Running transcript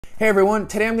Hey everyone,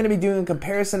 today I'm going to be doing a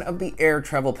comparison of the Aer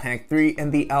Travel Pack 3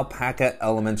 and the Alpaka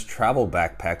Elements Travel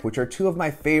Backpack, which are two of my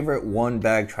favorite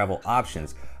one-bag travel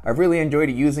options. I've really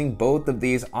enjoyed using both of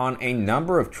these on a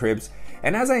number of trips,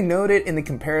 and as I noted in the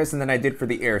comparison that I did for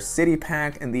the Aer City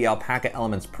Pack and the Alpaka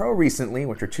Elements Pro recently,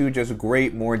 which are two just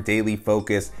great, more daily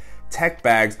focused tech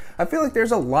bags, I feel like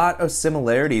there's a lot of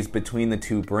similarities between the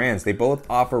two brands. They both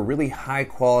offer really high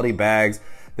quality bags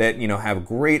that, have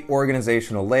great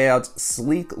organizational layouts,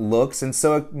 sleek looks, and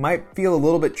so it might feel a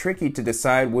little bit tricky to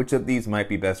decide which of these might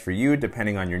be best for you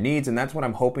depending on your needs, and that's what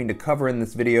I'm hoping to cover in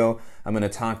this video. I'm going to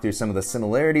talk through some of the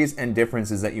similarities and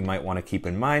differences that you might want to keep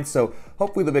in mind, so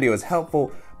hopefully the video is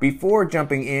helpful. Before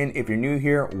jumping in, if you're new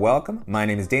here, welcome. My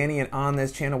name is Danny, and on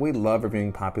this channel we love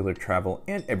reviewing popular travel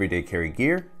and everyday carry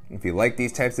gear. If you like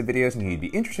these types of videos and you'd be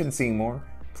interested in seeing more,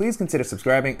 please consider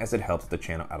subscribing as it helps the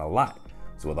channel out a lot.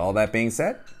 So with all that being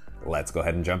said, let's go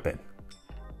ahead and jump in.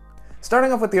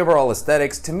 Starting off with the overall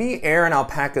aesthetics, to me, Aer and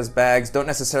Alpaka's bags don't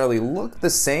necessarily look the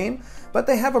same, but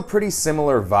they have a pretty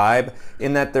similar vibe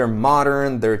in that they're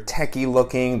modern, they're techie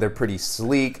looking, they're pretty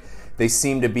sleek. They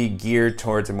seem to be geared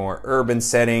towards a more urban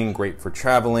setting, great for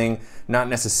traveling, not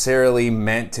necessarily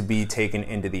meant to be taken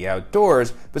into the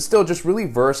outdoors, but still just really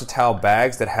versatile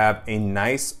bags that have a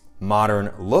nice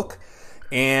modern look.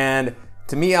 And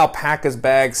to me, Alpaka's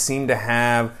bags seem to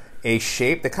have a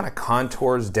shape that kind of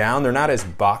contours down. They're not as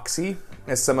boxy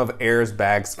as some of Aer's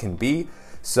bags can be.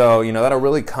 So, that'll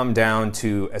really come down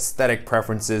to aesthetic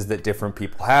preferences that different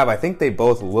people have. I think they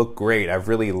both look great. I've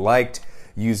really liked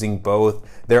using both.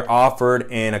 They're offered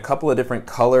in a couple of different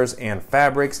colors and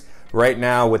fabrics. Right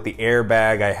now with the Aer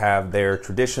bag, I have their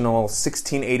traditional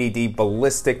 1680D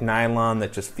ballistic nylon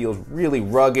that just feels really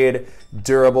rugged,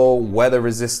 durable, weather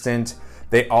resistant.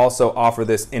 They also offer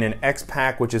this in an X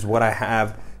pack, which is what I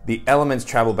have the Elements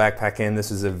Travel Backpack in. This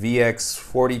is a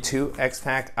VX42 X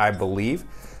pack, I believe,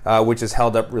 which has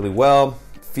held up really well.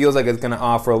 Feels like it's gonna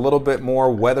offer a little bit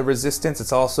more weather resistance.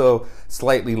 It's also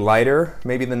slightly lighter,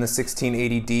 maybe than the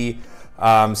 1680D.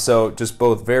 So just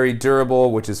both very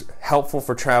durable, which is helpful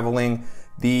for traveling.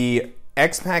 The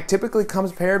X pack typically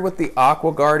comes paired with the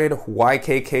aqua guarded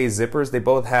YKK zippers. They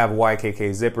both have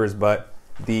YKK zippers, but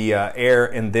the Aer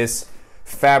in this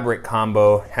fabric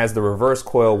combo has the reverse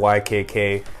coil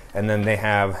YKK, and then they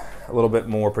have a little bit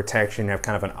more protection. They have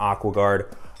kind of an aqua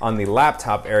guard on the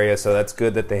laptop area, so that's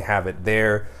good that they have it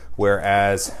there,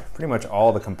 whereas pretty much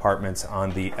all the compartments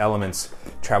on the Elements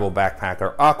Travel Backpack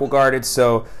are aqua guarded.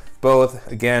 So both,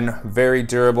 again, very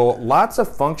durable, lots of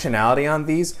functionality on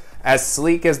these. As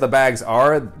sleek as the bags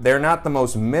are, they're not the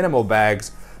most minimal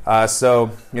bags.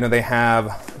 So they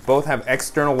both have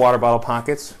external water bottle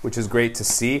pockets, which is great to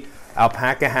see.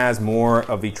 Alpaka has more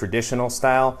of the traditional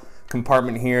style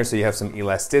compartment here, so you have some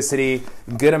elasticity,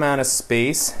 good amount of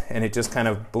space, and it just kind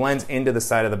of blends into the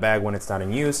side of the bag when it's not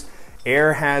in use.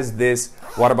 Aer has this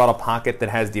water bottle pocket that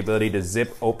has the ability to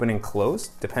zip open and close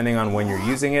depending on when you're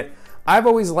using it. I've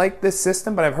always liked this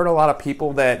system, but I've heard a lot of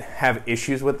people that have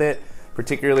issues with it,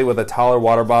 particularly with a taller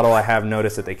water bottle. I have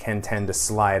noticed that they can tend to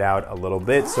slide out a little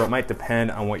bit, so it might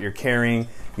depend on what you're carrying.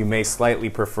 You may slightly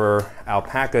prefer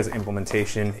Alpaka's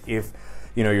implementation if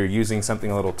you're using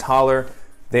something a little taller.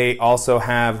 They also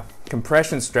have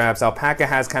compression straps. Alpaka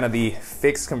has kind of the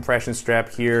fixed compression strap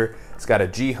here. It's got a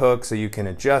G-hook so you can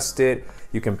adjust it.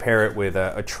 You can pair it with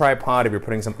a tripod if you're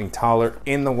putting something taller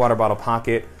in the water bottle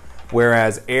pocket,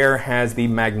 whereas Aer has the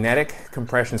magnetic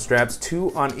compression straps,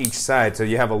 two on each side. So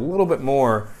you have a little bit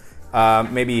more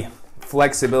maybe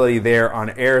flexibility there on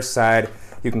Aer's side.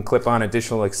 You can clip on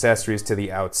additional accessories to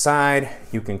the outside.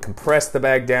 You can compress the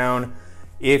bag down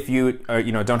if you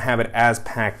don't have it as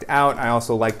packed out. I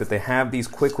also like that they have these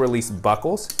quick release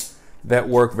buckles that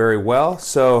work very well.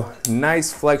 So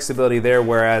nice flexibility there,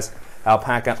 whereas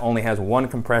Alpaka only has one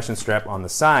compression strap on the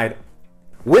side.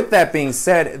 With that being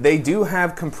said, they do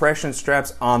have compression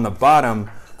straps on the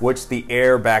bottom, which the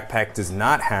Aer backpack does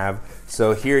not have.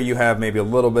 So here you have maybe a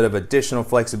little bit of additional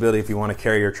flexibility if you want to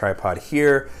carry your tripod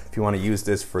here, if you want to use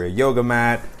this for a yoga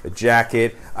mat, a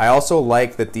jacket. I also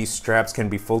like that these straps can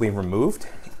be fully removed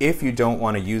if you don't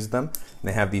want to use them.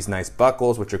 They have these nice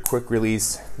buckles, which are quick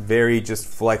release, very just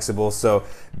flexible. So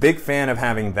big fan of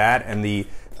having that and the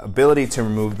ability to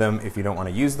remove them if you don't want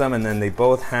to use them. And then they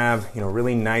both have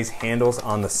really nice handles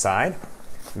on the side,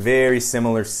 very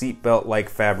similar seatbelt like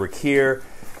fabric here.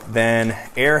 Then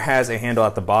Aer has a handle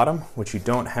at the bottom, which you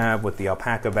don't have with the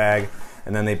Alpaka bag,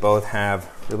 and then they both have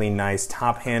really nice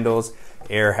top handles.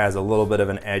 Aer has a little bit of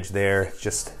an edge there,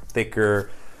 just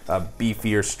thicker,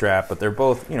 beefier strap, but they're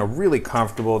both really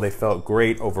comfortable. They felt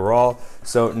great overall.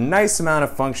 So nice amount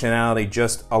of functionality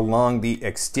just along the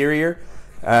exterior.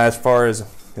 As far as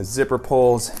the zipper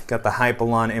pulls, got the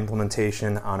Hypalon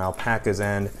implementation on Alpaka's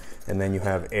end, and then you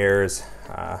have Aer's,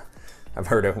 I've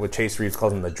heard of what Chase Reeves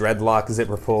calls them, the dreadlock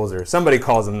zipper pulls, or somebody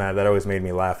calls them that. That always made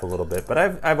me laugh a little bit. But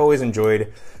I've always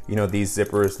enjoyed, you know, these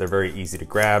zippers. They're very easy to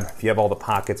grab. If you have all the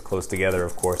pockets close together,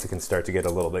 of course, it can start to get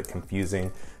a little bit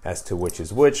confusing as to which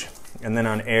is which. And then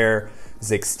on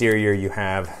Aer's exterior, you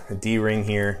have a D-ring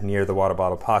here near the water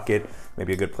bottle pocket.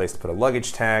 Maybe a good place to put a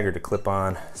luggage tag or to clip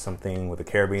on something with a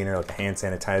carabiner, like a hand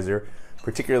sanitizer.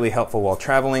 Particularly helpful while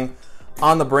traveling.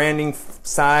 On the branding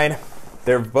side,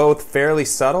 they're both fairly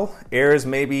subtle. Aer's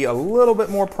maybe a little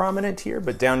bit more prominent here,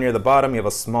 but down near the bottom you have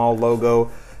a small logo.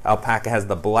 Alpaka has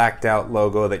the blacked out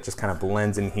logo that just kind of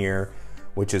blends in here,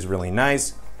 which is really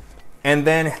nice. And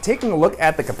then taking a look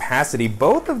at the capacity,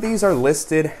 both of these are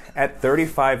listed at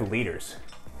 35 liters.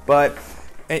 But,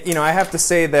 you know, I have to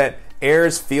say that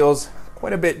Aer's feels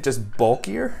quite a bit just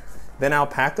bulkier than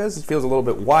Alpaka's. It feels a little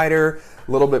bit wider,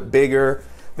 a little bit bigger.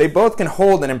 They both can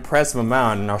hold an impressive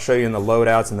amount, and I'll show you in the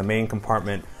loadouts in the main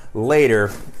compartment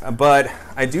later. But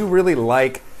I do really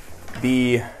like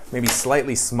the maybe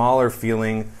slightly smaller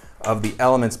feeling of the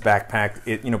Elements backpack.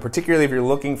 It, you know, particularly if you're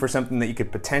looking for something that you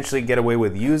could potentially get away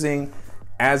with using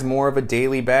as more of a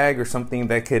daily bag, or something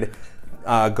that could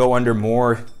go under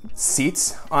more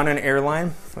seats on an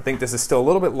airline. I think this is still a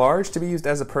little bit large to be used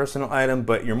as a personal item,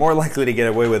 but you're more likely to get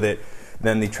away with it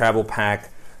than the Travel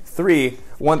Pack 3.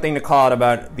 One thing to call out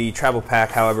about the Travel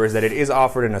Pack, however, is that it is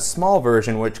offered in a small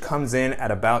version, which comes in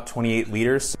at about 28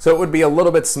 liters. So it would be a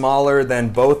little bit smaller than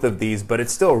both of these, but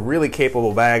it's still a really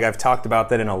capable bag. I've talked about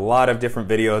that in a lot of different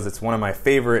videos. It's one of my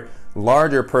favorite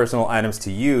larger personal items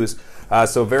to use.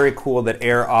 So very cool that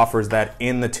Aer offers that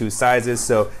in the two sizes.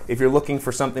 So if you're looking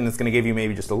for something that's gonna give you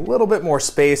maybe just a little bit more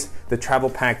space, the Travel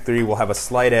Pack 3 will have a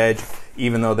slight edge,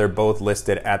 even though they're both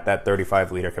listed at that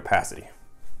 35 liter capacity.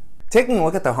 Taking a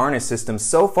look at the harness system,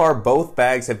 so far both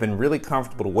bags have been really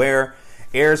comfortable to wear.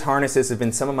 Aer's harnesses have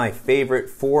been some of my favorite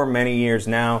for many years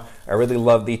now. I really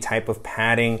love the type of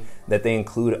padding that they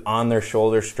include on their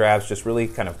shoulder straps, just really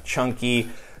kind of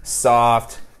chunky,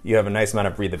 soft. You have a nice amount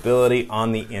of breathability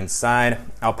on the inside.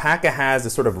 Alpaka has a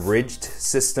sort of ridged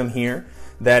system here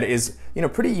that is, you know,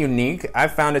 pretty unique.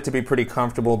 I've found it to be pretty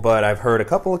comfortable, but I've heard a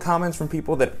couple of comments from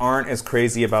people that aren't as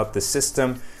crazy about the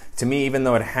system. To me, even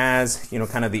though it has, you know,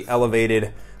 kind of the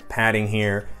elevated padding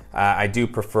here, I do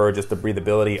prefer just the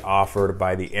breathability offered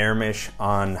by the Airmesh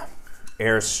on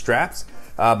Aer's straps.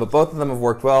 But both of them have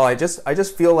worked well. I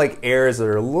just feel like Aer's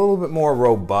are a little bit more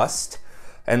robust.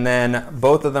 And then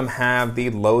both of them have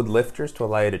the load lifters to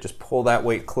allow you to just pull that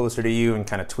weight closer to you and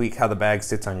kind of tweak how the bag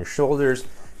sits on your shoulders.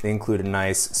 They include a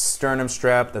nice sternum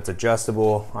strap that's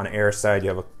adjustable. On Aer's side, you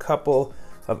have a couple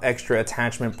of extra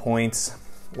attachment points,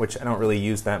 which I don't really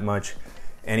use that much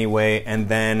anyway. And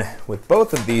then with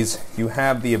both of these, you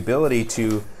have the ability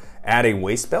to add a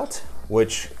waist belt,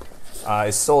 which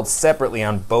is sold separately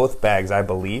on both bags, I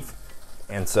believe.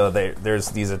 And so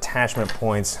there's these attachment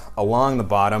points along the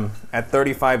bottom. At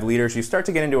 35 liters, you start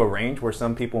to get into a range where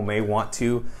some people may want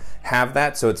to have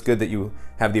that. So it's good that you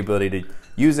have the ability to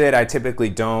use it. I typically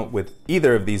don't with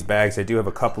either of these bags. I do have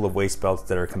a couple of waist belts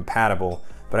that are compatible,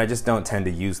 but I just don't tend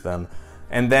to use them.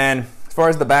 And then as far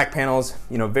as the back panels,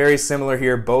 you know, very similar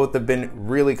here. Both have been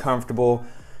really comfortable.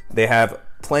 They have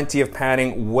plenty of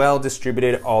padding, well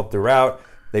distributed all throughout.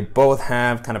 They both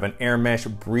have kind of an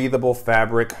Airmesh breathable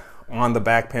fabric on the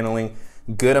back paneling,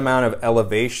 good amount of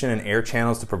elevation and air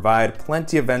channels to provide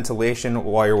plenty of ventilation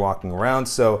while you're walking around.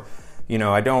 So, you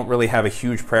know, I don't really have a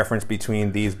huge preference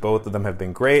between these. Both of them have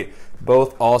been great.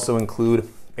 Both also include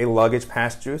a luggage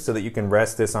pass-through so that you can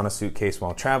rest this on a suitcase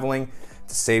while traveling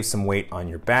to save some weight on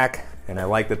your back. And I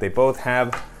like that they both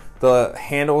have the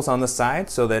handles on the side,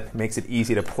 so that makes it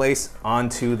easy to place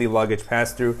onto the luggage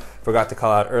pass-through. Forgot to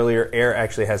call out earlier, Aer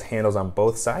actually has handles on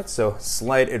both sides, so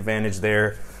slight advantage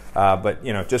there. But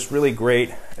you know, just really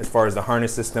great as far as the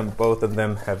harness system. Both of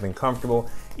them have been comfortable,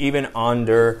 even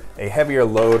under a heavier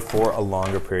load for a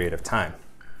longer period of time.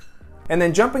 And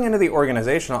then jumping into the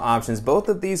organizational options, both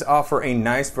of these offer a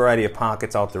nice variety of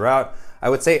pockets all throughout. I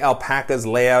would say Alpaka's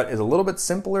layout is a little bit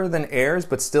simpler than Aer's,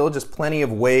 but still just plenty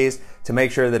of ways to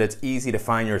make sure that it's easy to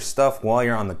find your stuff while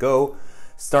you're on the go.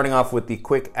 Starting off with the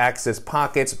quick access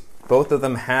pockets, both of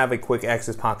them have a quick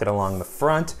access pocket along the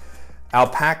front.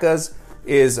 Alpaka's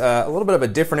is a little bit of a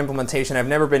different implementation. I've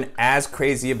never been as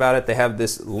crazy about it. They have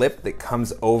this lip that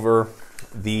comes over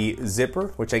the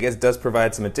zipper, which I guess does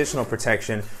provide some additional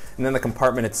protection. And then the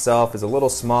compartment itself is a little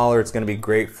smaller. It's going to be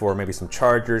great for maybe some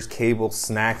chargers, cables,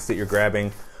 snacks that you're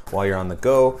grabbing while you're on the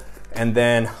go. And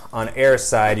then on Aer's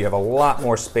side, you have a lot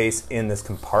more space in this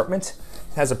compartment.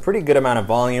 has a pretty good amount of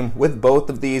volume. With both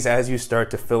of these, as you start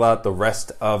to fill out the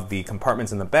rest of the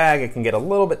compartments in the bag, it can get a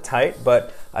little bit tight,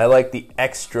 but I like the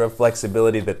extra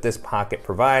flexibility that this pocket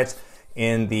provides.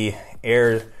 In the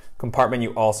Aer compartment,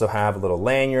 you also have a little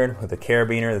lanyard with a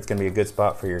carabiner. That's gonna be a good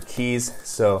spot for your keys.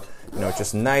 So,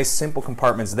 just nice, simple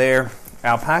compartments there.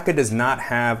 Alpaka does not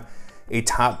have a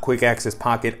top quick access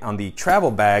pocket on the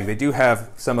travel bag. They do have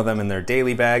some of them in their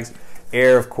daily bags.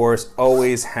 Aer, of course,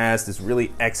 always has this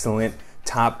really excellent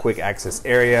top quick access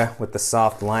area with the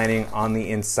soft lining on the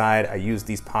inside. I use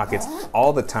these pockets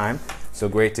all the time, so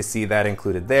great to see that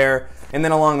included there. And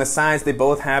then along the sides, they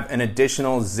both have an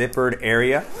additional zippered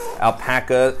area.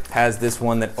 Alpaka has this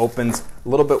one that opens a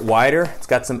little bit wider. It's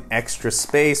got some extra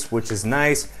space, which is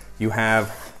nice. You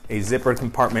have a zippered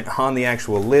compartment on the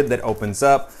actual lid that opens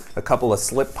up, a couple of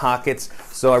slip pockets.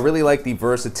 So I really like the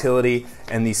versatility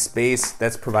and the space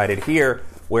that's provided here.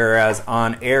 Whereas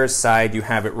on Aer's side, you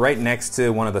have it right next to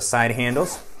one of the side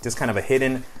handles, just kind of a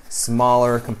hidden,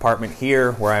 smaller compartment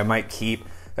here where I might keep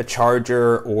a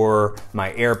charger or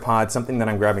my AirPod, something that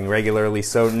I'm grabbing regularly.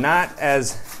 So not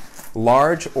as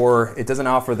large, or it doesn't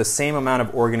offer the same amount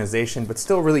of organization, but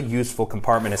still really useful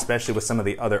compartment, especially with some of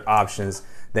the other options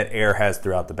that Aer has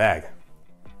throughout the bag.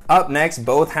 Up next,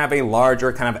 both have a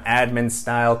larger kind of admin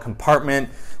style compartment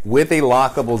with a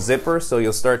lockable zipper, so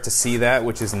you'll start to see that,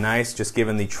 which is nice, just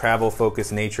given the travel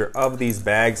focused nature of these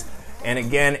bags. And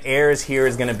again, Aer's here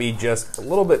is gonna be just a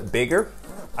little bit bigger.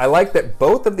 I like that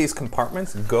both of these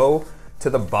compartments go to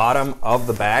the bottom of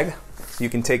the bag, so you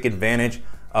can take advantage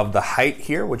of the height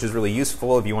here, which is really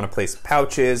useful if you wanna place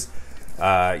pouches,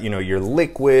 your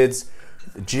liquids,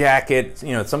 jacket,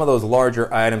 some of those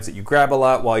larger items that you grab a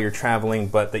lot while you're traveling,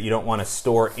 but that you don't want to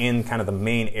store in kind of the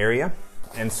main area.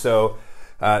 And so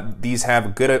these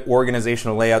have good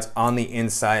organizational layouts on the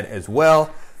inside as well.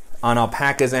 On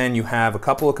Alpaka's end, you have a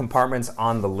couple of compartments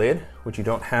on the lid, which you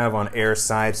don't have on Aer's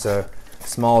side. So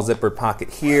small zippered pocket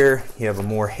here. You have a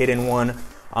more hidden one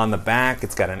on the back.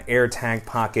 It's got an air tag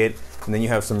pocket. And then you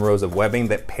have some rows of webbing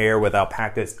that pair with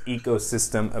Alpaka's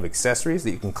ecosystem of accessories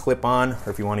that you can clip on, or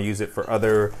if you want to use it for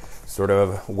other sort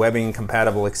of webbing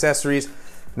compatible accessories.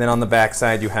 And then on the back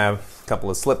side, you have a couple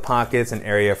of slip pockets, an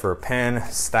area for a pen,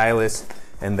 stylus,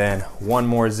 and then one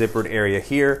more zippered area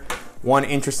here. One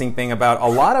interesting thing about a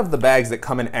lot of the bags that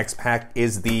come in X-Pack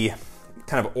is the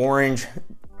kind of orange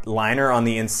liner on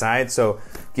the inside, so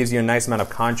it gives you a nice amount of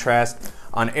contrast.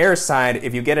 On Aer's side,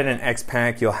 if you get it in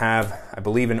X-Pack, you'll have, I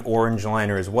believe, an orange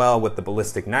liner as well with the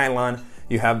ballistic nylon.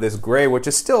 You have this gray, which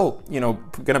is still,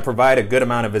 gonna provide a good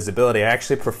amount of visibility. I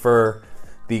actually prefer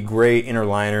the gray inner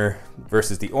liner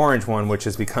versus the orange one, which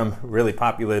has become really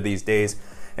popular these days.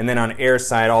 And then on Aer's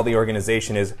side, all the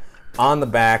organization is on the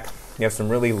back. You have some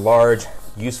really large,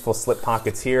 useful slip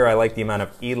pockets here. I like the amount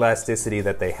of elasticity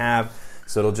that they have.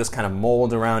 So it'll just kind of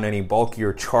mold around any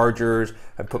bulkier chargers.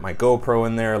 I put my GoPro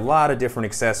in there, a lot of different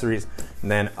accessories.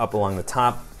 And then up along the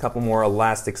top, a couple more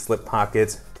elastic slip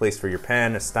pockets, place for your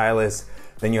pen, a stylus.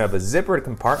 Then you have a zippered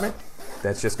compartment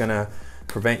that's just gonna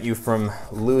prevent you from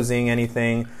losing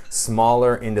anything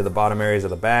smaller into the bottom areas of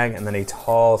the bag. And then a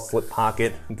tall slip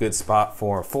pocket, good spot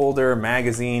for a folder,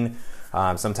 magazine.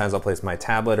 Sometimes I'll place my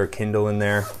tablet or Kindle in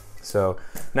there. So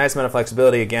nice amount of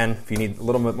flexibility. Again, if you need a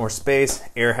little bit more space,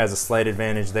 Aer has a slight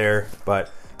advantage there,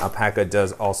 but Alpaka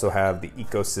does also have the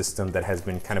ecosystem that has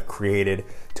been kind of created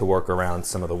to work around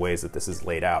some of the ways that this is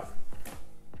laid out.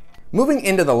 Moving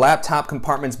into the laptop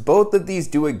compartments, both of these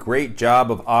do a great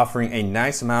job of offering a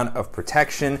nice amount of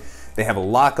protection. They have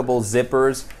lockable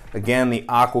zippers. Again, the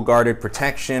aqua guarded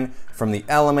protection from the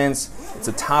Elements. It's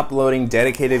a top loading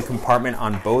dedicated compartment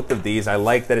on both of these. I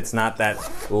like that it's not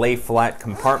that lay flat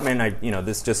compartment.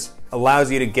 This just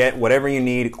allows you to get whatever you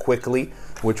need quickly,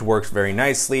 which works very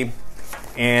nicely.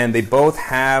 And they both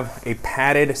have a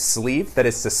padded sleeve that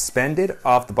is suspended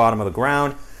off the bottom of the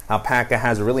ground. Alpaka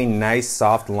has a really nice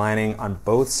soft lining on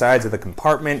both sides of the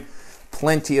compartment.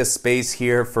 Plenty of space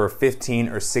here for a 15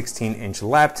 or 16-inch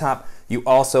laptop. You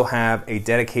also have a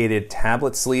dedicated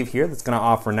tablet sleeve here that's going to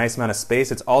offer a nice amount of space.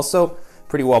 It's also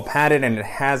pretty well padded and it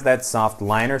has that soft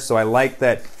liner, so I like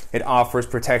that it offers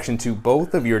protection to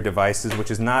both of your devices,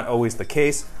 which is not always the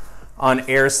case. On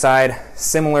Aer's side,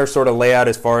 similar sort of layout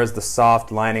as far as the soft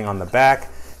lining on the back.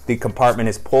 The compartment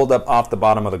is pulled up off the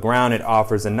bottom of the ground. It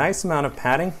offers a nice amount of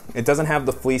padding. It doesn't have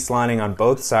the fleece lining on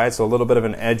both sides, so a little bit of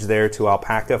an edge there to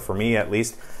Alpaka, for me at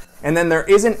least. And then there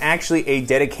isn't actually a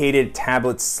dedicated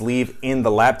tablet sleeve in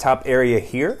the laptop area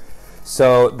here.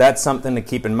 So that's something to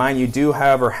keep in mind. You do,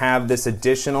 however, have this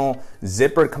additional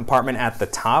zippered compartment at the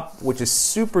top, which is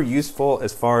super useful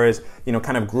as far as,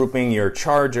 kind of grouping your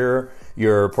charger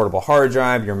your portable hard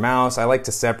drive, your mouse. I like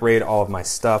to separate all of my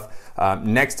stuff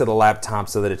next to the laptop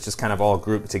so that it's just kind of all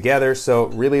grouped together. So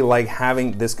really like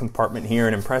having this compartment here,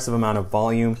 an impressive amount of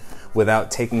volume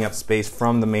without taking up space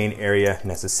from the main area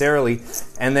necessarily.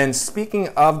 And then speaking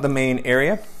of the main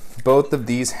area, both of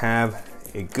these have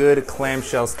a good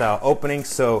clamshell style opening,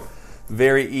 so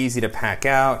very easy to pack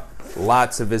out,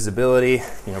 lots of visibility,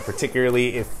 you know,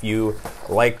 particularly if you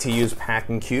like to use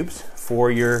packing cubes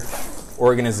for your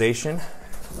organization.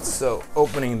 So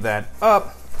opening that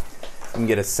up, you can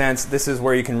get a sense. This is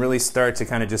where you can really start to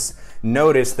kind of just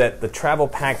notice that the Travel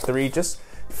Pack 3 just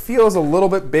feels a little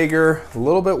bit bigger, a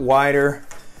little bit wider.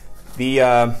 The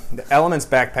Elements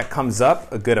backpack comes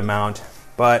up a good amount,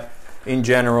 but in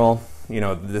general, you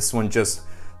know, this one just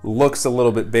looks a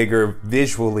little bit bigger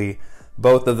visually.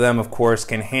 Both of them, of course,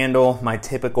 can handle my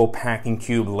typical packing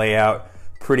cube layout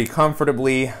pretty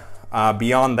comfortably.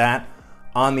 Beyond that,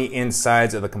 on the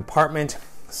insides of the compartment,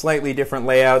 slightly different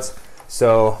layouts.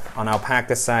 So on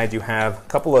Alpaka side, you have a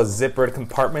couple of zippered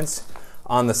compartments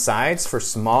on the sides for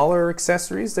smaller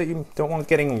accessories that you don't want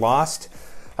getting lost.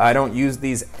 I don't use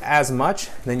these as much.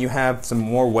 Then you have some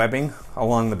more webbing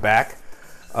along the back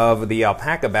of the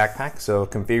Alpaka backpack, so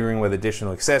configuring with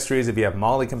additional accessories. If you have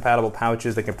MOLLE compatible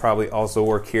pouches, that can probably also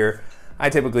work here. I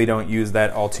typically don't use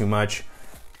that all too much.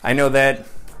 I know that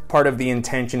part of the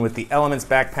intention with the Elements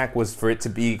backpack was for it to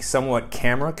be somewhat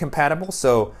camera compatible,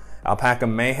 so Alpaka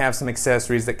may have some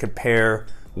accessories that could pair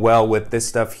well with this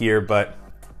stuff here, but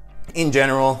in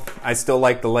general, I still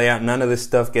like the layout. None of this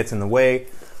stuff gets in the way.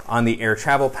 On the Aer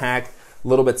Travel Pack, a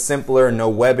little bit simpler, no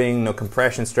webbing, no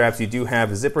compression straps. You do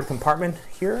have a zippered compartment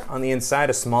here on the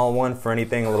inside, a small one for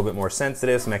anything a little bit more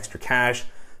sensitive, some extra cash,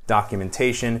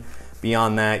 documentation.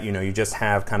 Beyond that, you know, you just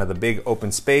have kind of the big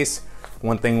open space.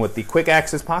 One thing with the quick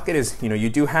access pocket is, you know, you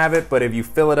do have it, but if you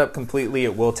fill it up completely,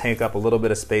 it will take up a little bit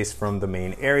of space from the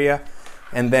main area.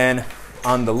 And then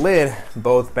on the lid,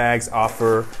 both bags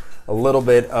offer a little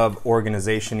bit of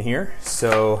organization here.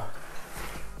 So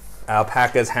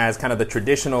Alpaka's has kind of the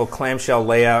traditional clamshell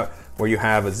layout where you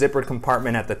have a zippered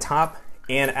compartment at the top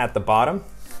and at the bottom.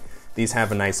 These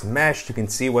have a nice mesh. You can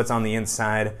see what's on the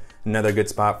inside. Another good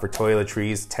spot for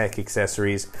toiletries, tech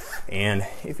accessories. And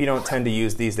if you don't tend to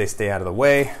use these, they stay out of the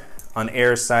way. On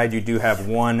Air's side, you do have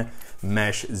one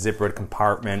mesh zippered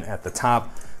compartment at the top.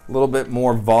 A little bit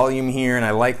more volume here, and I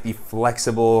like the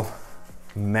flexible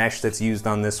mesh that's used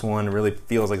on this one. It really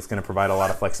feels like it's going to provide a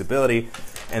lot of flexibility.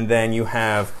 And then you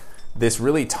have this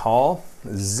really tall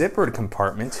zippered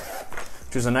compartment,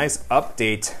 which was a nice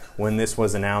update when this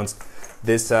was announced.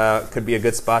 This could be a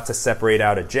good spot to separate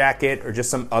out a jacket or just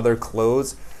some other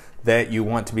clothes that you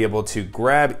want to be able to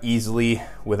grab easily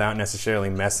without necessarily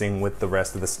messing with the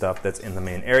rest of the stuff that's in the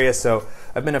main area. So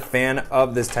I've been a fan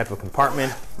of this type of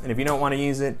compartment, and if you don't want to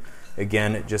use it,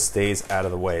 again, it just stays out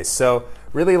of the way. So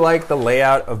really like the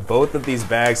layout of both of these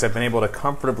bags. I've been able to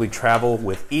comfortably travel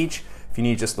with each. If you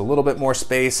need just a little bit more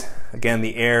space, again,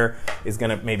 the Aer is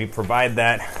gonna maybe provide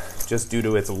that just due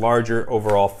to its larger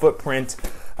overall footprint.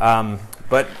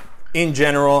 But in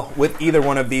general, with either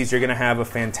one of these, you're gonna have a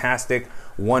fantastic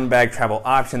one bag travel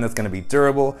option that's gonna be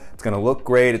durable, it's gonna look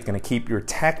great, it's gonna keep your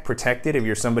tech protected. If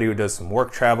you're somebody who does some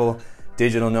work travel,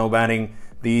 digital nomading,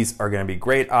 these are gonna be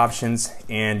great options.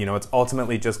 And you know, it's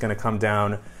ultimately just gonna come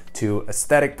down to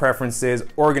aesthetic preferences,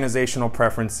 organizational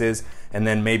preferences, and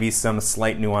then maybe some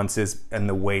slight nuances in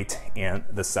the weight and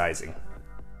the sizing.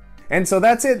 And so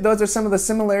that's it. Those are some of the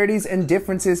similarities and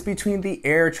differences between the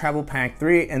Aer Travel Pack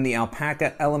 3 and the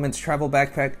Alpaka Elements Travel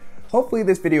Backpack. Hopefully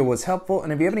this video was helpful,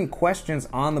 and if you have any questions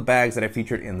on the bags that I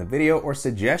featured in the video or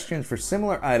suggestions for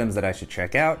similar items that I should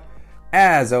check out,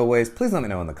 as always, please let me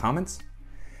know in the comments.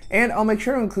 And I'll make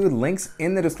sure to include links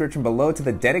in the description below to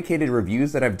the dedicated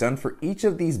reviews that I've done for each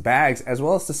of these bags, as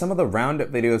well as to some of the roundup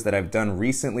videos that I've done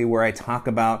recently where I talk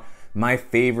about my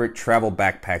favorite travel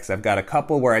backpacks. I've got a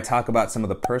couple where I talk about some of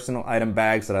the personal item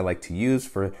bags that I like to use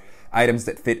for items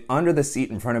that fit under the seat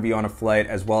in front of you on a flight,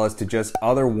 as well as to just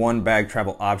other one bag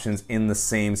travel options in the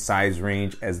same size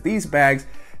range as these bags.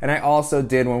 And I also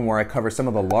did one where I cover some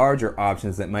of the larger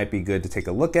options that might be good to take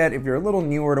a look at if you're a little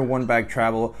newer to one bag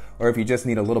travel, or if you just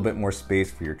need a little bit more space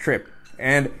for your trip.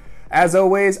 And as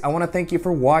always, I want to thank you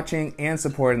for watching and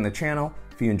supporting the channel.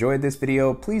 If you enjoyed this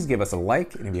video, please give us a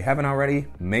like, and if you haven't already,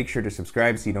 make sure to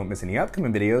subscribe so you don't miss any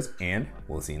upcoming videos, and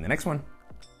we'll see you in the next one.